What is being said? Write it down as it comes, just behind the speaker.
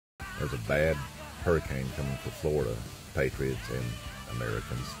there's a bad hurricane coming for Florida, Patriots and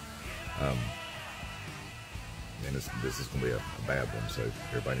Americans. And this is going to be a bad one, so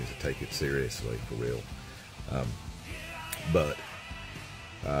everybody needs to take it seriously, for real. But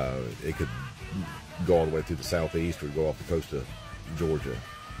it could go all the way through the southeast or go off the coast of Georgia,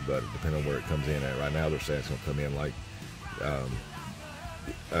 but depending on where it comes in at. Right now they're saying it's going to come in like,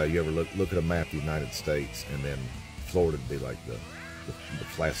 you ever look at a map of the United States, and then Florida would be like the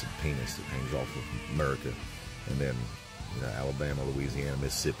flaccid penis that hangs off of America, and then Alabama, Louisiana,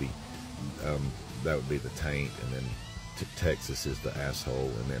 Mississippi, that would be the taint, and then Texas is the asshole,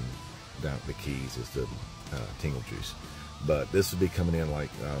 and then down at the Keys is the tingle juice. But this would be coming in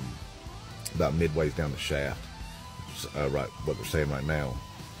like about midways down the shaft, right? What they're saying right now,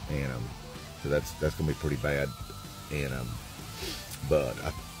 and so that's going to be pretty bad. And but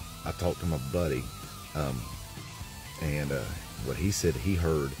I talked to my buddy, and what he said he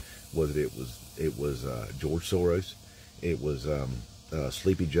heard was that it was George Soros, it was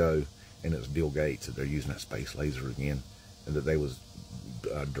Sleepy Joe, and it was Bill Gates, that they're using that space laser again, and that they was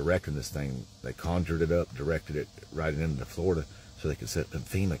directing this thing. They conjured it up, directed it right into Florida, so they could set up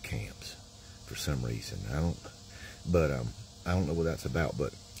FEMA camps for some reason. I don't know what that's about.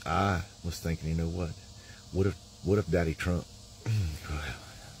 But I was thinking, you know what? What if Daddy Trump? The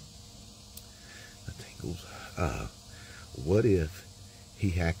tingles. What if he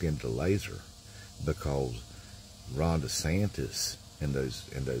hacked into the laser because Ron DeSantis and those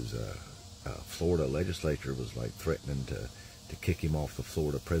Florida legislature was like threatening to kick him off the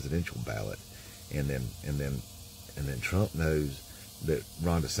Florida presidential ballot, and then Trump knows that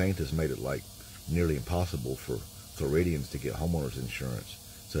Ron DeSantis made it like nearly impossible for Floridians to get homeowners insurance.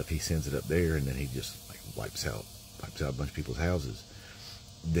 So if he sends it up there and then he just like wipes out a bunch of people's houses,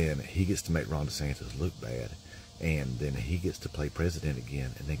 then he gets to make Ron DeSantis look bad, and then he gets to play president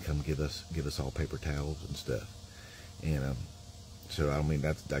again, and then come give us all paper towels and stuff. And so I mean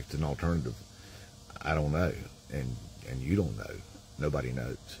that's an alternative. I don't know, and you don't know. Nobody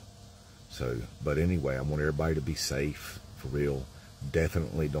knows. So, but anyway, I want everybody to be safe, for real.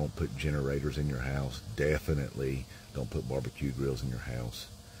 Definitely don't put generators in your house. Definitely don't put barbecue grills in your house.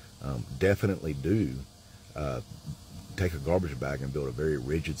 Definitely do take a garbage bag and build a very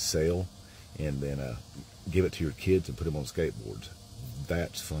rigid sail, and then give it to your kids and put them on skateboards.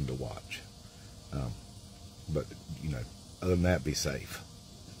 That's fun to watch. But other than that, be safe.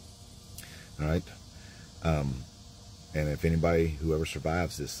 All right. And if anybody, whoever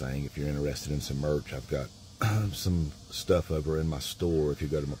survives this thing, if you're interested in some merch, I've got some stuff over in my store. If you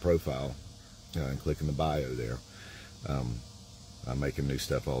go to my profile and click in the bio there, I'm making new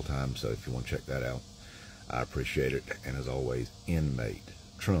stuff all the time. So if you want to check that out, I appreciate it. And as always, inmate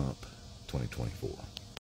Trump 2024.